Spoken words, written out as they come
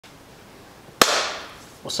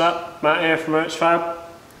What's up? Matt here from Urchfab.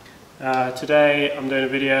 Today I'm doing a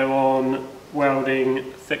video on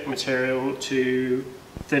welding thick material to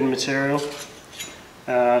thin material.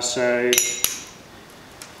 So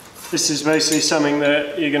this is basically something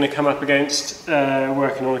that you're going to come up against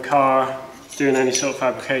working on a car, doing any sort of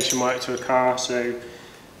fabrication work to a car. So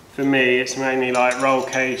for me it's mainly like roll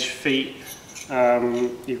cage feet.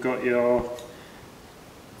 You've got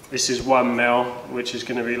this is 1 mil, which is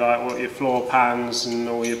going to be like what your floor pans and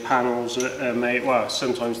all your panels are made, well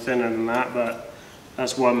sometimes thinner than that, but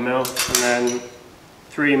that's 1 mil. And then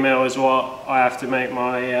 3 mil is what I have to make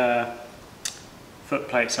my foot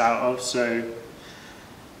plates out of. So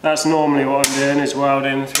that's normally what I'm doing, is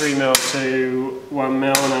welding 3 mil to 1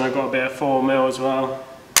 mil, and then I've got a bit of 4 mil as well.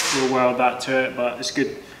 We'll weld that to it, but it's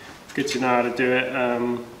good to know how to do it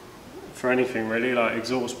for anything really, like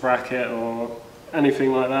exhaust bracket or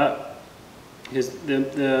anything like that. Because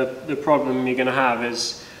the problem you're going to have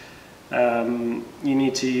is you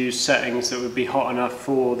need to use settings that would be hot enough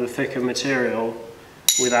for the thicker material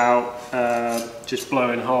without just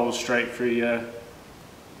blowing holes straight through your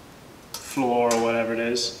floor or whatever it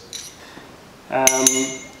is.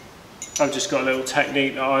 I've just got a little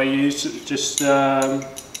technique that I use that just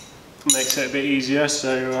makes it a bit easier,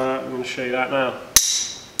 so I'm going to show you that now.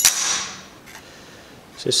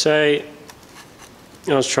 So say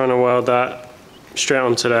I was trying to weld that straight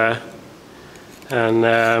onto there, and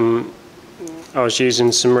I was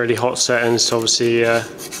using some really hot settings to obviously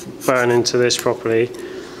burn into this properly.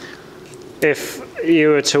 If you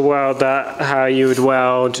were to weld that how you would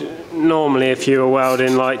weld normally, if you were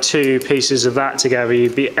welding like 2 pieces of that together,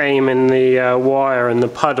 you'd be aiming the wire and the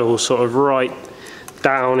puddle sort of right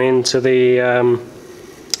down into the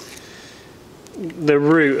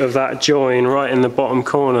root of that join, right in the bottom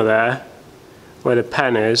corner there where the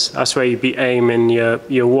pen is. That's where you'd be aiming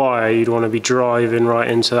your wire. You'd want to be driving right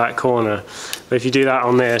into that corner. But if you do that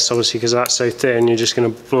on this, obviously because that's so thin, you're just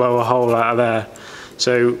going to blow a hole out of there.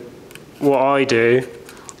 So what I do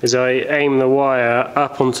is I aim the wire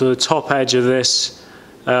up onto the top edge of this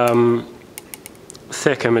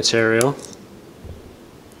thicker material,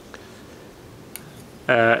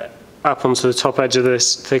 up onto the top edge of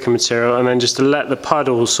this thicker material, and then just to let the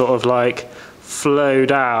puddle sort of like flow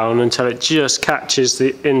down until it just catches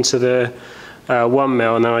into the 1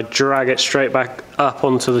 mil, and then I drag it straight back up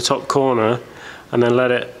onto the top corner and then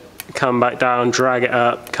let it come back down, drag it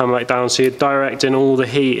up, come back down. So you're directing all the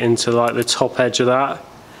heat into like the top edge of that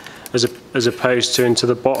as opposed to into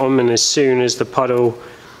the bottom, and as soon as the puddle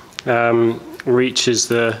reaches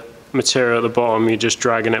the material at the bottom, you're just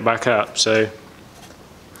dragging it back up. So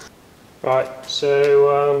right,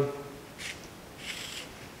 so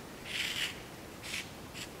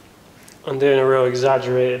I'm doing a real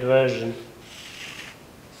exaggerated version.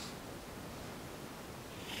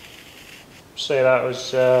 Say that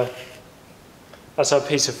was that's our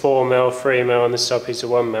piece of 4 mil, 3 mil, and this is our piece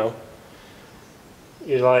of 1 mil.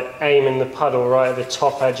 You're like aiming the puddle right at the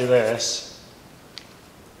top edge of this,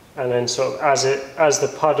 and then sort of as the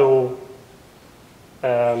puddle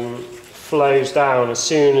flows down, as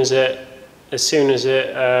soon as it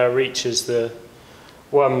reaches the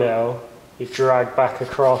 1 mil, you drag back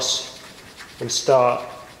across and start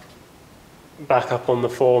back up on the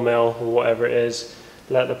 4 mil or whatever it is.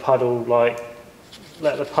 Let the puddle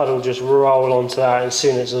just roll onto that, and as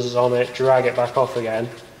soon as it's on it, drag it back off again,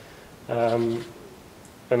 and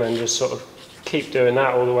then just sort of keep doing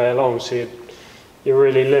that all the way along. So you're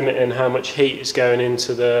really limiting how much heat is going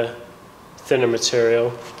into the thinner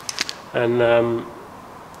material, and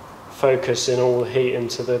focusing all the heat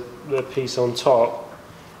into the piece on top.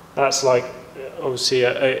 That's like obviously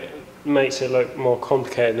it makes it look more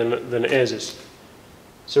complicated than it is.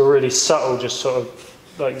 It's a really subtle, just sort of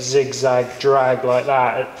like zigzag drag like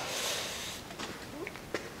that.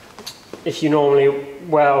 If you normally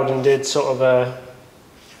weld and did sort of a,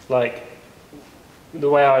 like the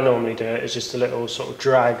way I normally do it is just a little sort of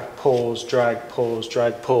drag, pause, drag, pause,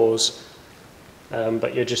 drag, pause,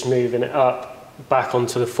 but you're just moving it up back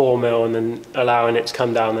onto the 4 mil and then allowing it to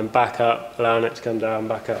come down, then back up, allowing it to come down,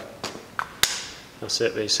 back up. That's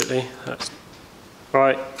it basically.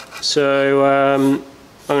 Right, so I'm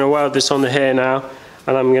going to weld this onto here now,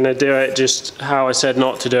 and I'm going to do it just how I said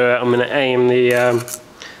not to do it. I'm going to aim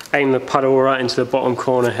the puddle right into the bottom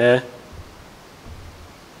corner here.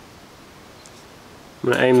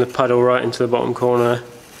 I'm going to aim the puddle right into the bottom corner,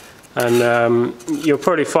 and you'll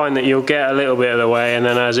probably find that you'll get a little bit of the way, and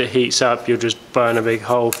then as it heats up you'll just burn a big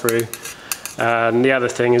hole through. And the other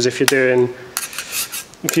thing is, if you're doing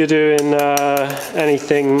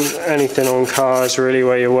anything on cars really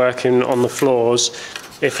where you're working on the floors,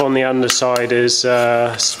 if on the underside is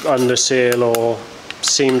under seal or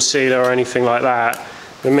seam sealer or anything like that,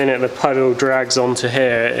 the minute the puddle drags onto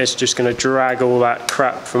here, it's just going to drag all that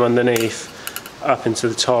crap from underneath up into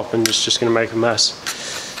the top and it's just going to make a mess.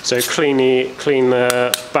 So clean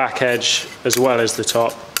the back edge as well as the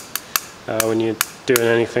top when you're doing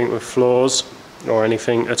anything with floors or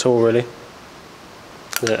anything at all really.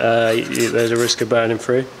 There's a risk of burning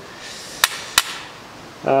through.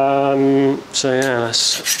 So yeah,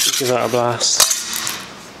 let's give that a blast.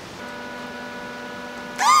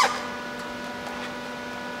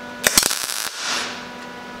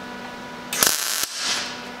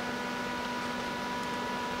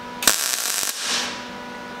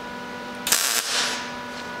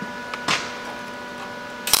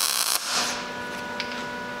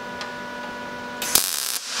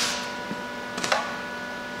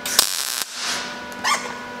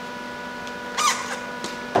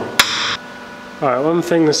 Alright, one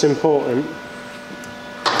thing that's important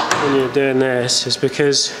when you're doing this is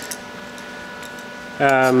because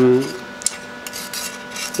the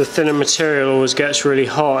thinner material always gets really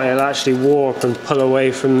hot, it'll actually warp and pull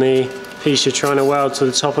away from the piece you're trying to weld to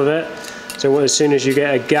the top of it. So as soon as you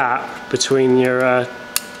get a gap between your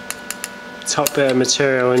top bit of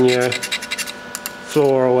material and your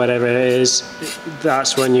floor or whatever it is,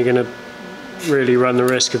 that's when you're going to really run the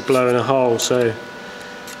risk of blowing a hole. So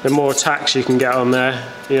the more tacks you can get on there,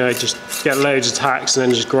 you know, just get loads of tacks and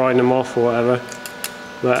then just grind them off or whatever.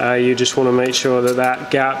 But you just want to make sure that that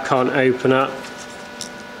gap can't open up.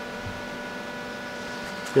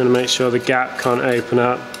 You want to make sure the gap can't open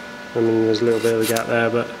up. I mean, there's a little bit of a gap there,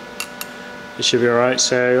 but it should be alright.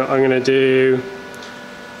 So I'm going to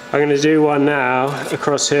do one now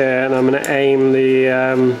across here, and I'm going to aim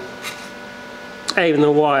the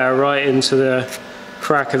wire right into the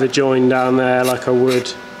crack of the join down there, like I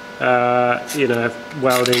would, you know,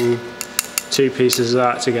 welding two pieces of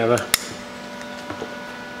that together.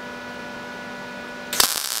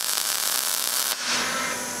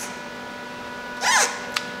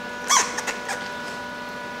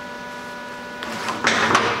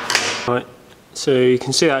 Right, so you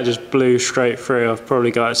can see that just blew straight through. I've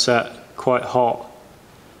probably got it set quite hot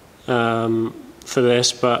for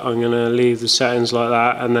this, but I'm going to leave the settings like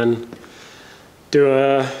that and then do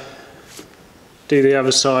the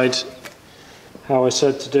other side how I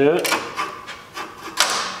said to do it.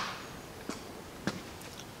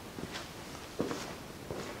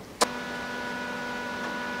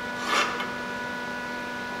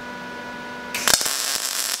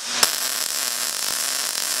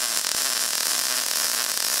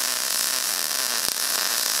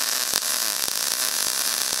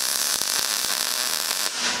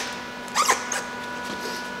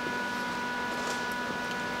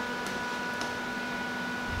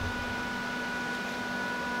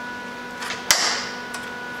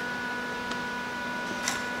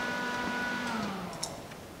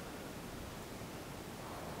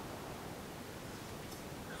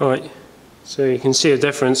 Alright, so you can see a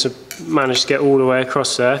difference. I've managed to get all the way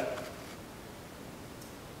across there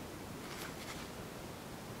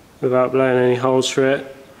without blowing any holes through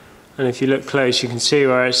it. And if you look close, you can see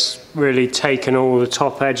where it's really taken all the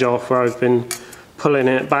top edge off, where I've been pulling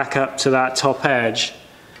it back up to that top edge.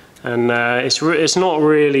 And it's not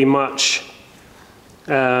really much,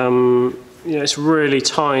 you know, it's really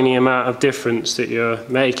tiny amount of difference that you're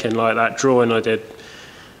making. Like that drawing I did,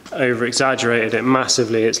 over exaggerated it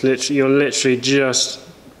massively. It's literally, you're literally just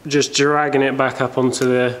dragging it back up onto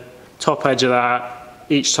the top edge of that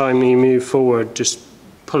each time you move forward, just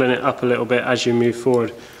pulling it up a little bit as you move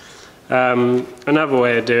forward. Another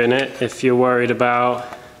way of doing it, if you're worried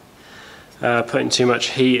about putting too much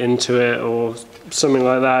heat into it or something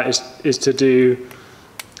like that, is to do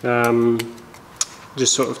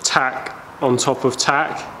just sort of tack on top of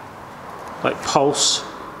tack, like pulse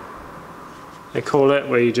they call it,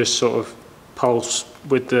 where you just sort of pulse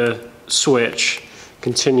with the switch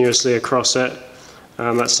continuously across it.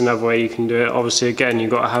 That's another way you can do it. Obviously, again,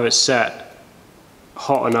 you've got to have it set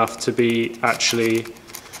hot enough to be actually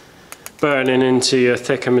burning into your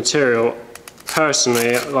thicker material.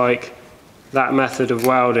 Personally, like that method of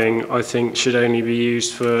welding, I think should only be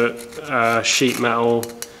used for sheet metal,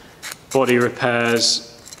 body repairs,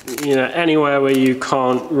 you know, anywhere where you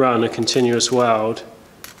can't run a continuous weld,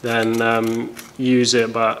 then use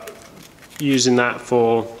it, but using that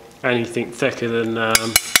for anything thicker than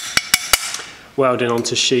welding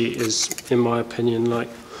onto sheet is, in my opinion, like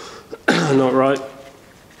not right.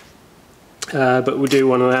 But we'll do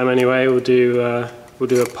one of them anyway. We'll do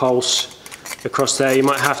a pulse across there. You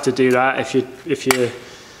might have to do that if you're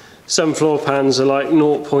some floor pans are like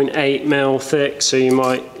 0.8 mil thick, so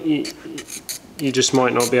you just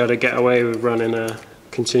might not be able to get away with running a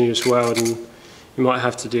continuous weld, and you might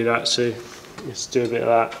have to do that, so let's do a bit of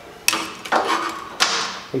that.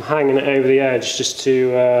 I'm hanging it over the edge just to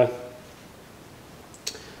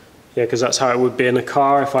yeah, because that's how it would be in a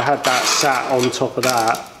car. If I had that sat on top of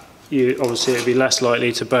that, obviously it'd be less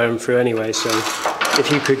likely to burn through anyway, so if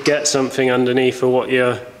you could get something underneath for what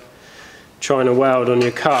you're trying to weld on your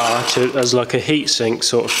car as like a heat sink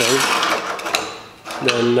sort of thing,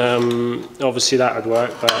 then obviously that would work,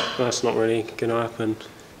 but that's not really going to happen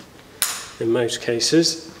in most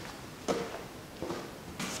cases.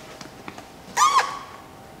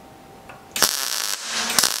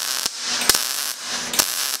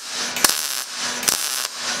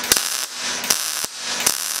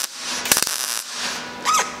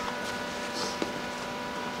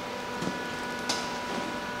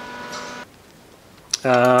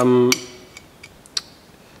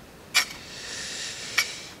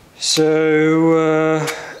 So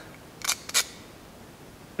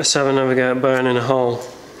let's have another go at burning a hole.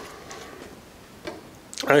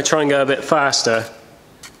 I'm going to try and go a bit faster.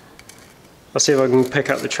 I'll see if I can pick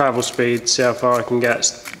up the travel speed, see how far I can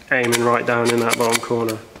get aiming right down in that bottom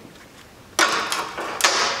corner.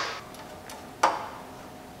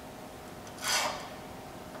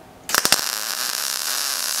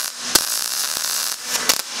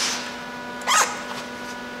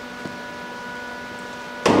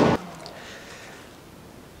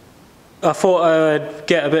 I thought I'd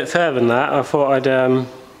get a bit further than that. I thought I'd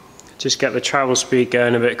just get the travel speed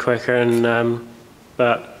going a bit quicker, and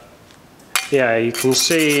but yeah, you can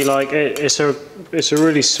see like it's a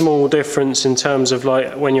really small difference in terms of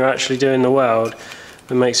like when you're actually doing the weld.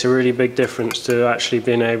 It makes a really big difference to actually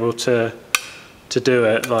being able to do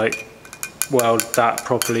it, like weld that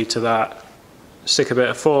properly to that. Stick a bit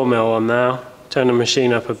of 4mm on now, turn the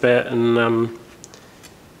machine up a bit, and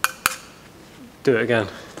do it again.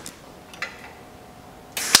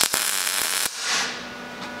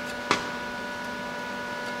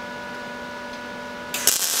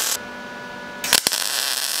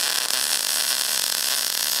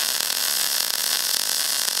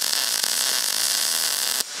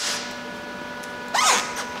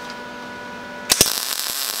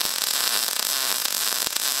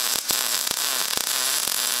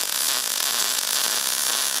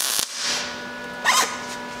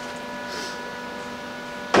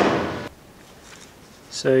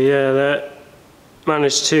 So yeah, that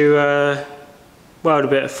managed to weld a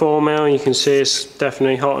bit of 4mm. You can see it's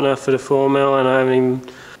definitely hot enough for the 4mm, and I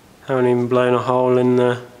haven't even blown a hole in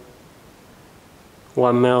the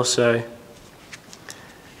 1mm, so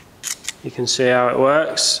you can see how it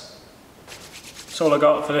works. That's all I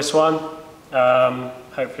got for this one.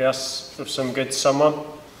 Hopefully that's of some good to someone.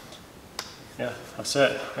 Yeah, that's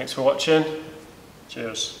it. Thanks for watching.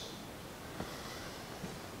 Cheers.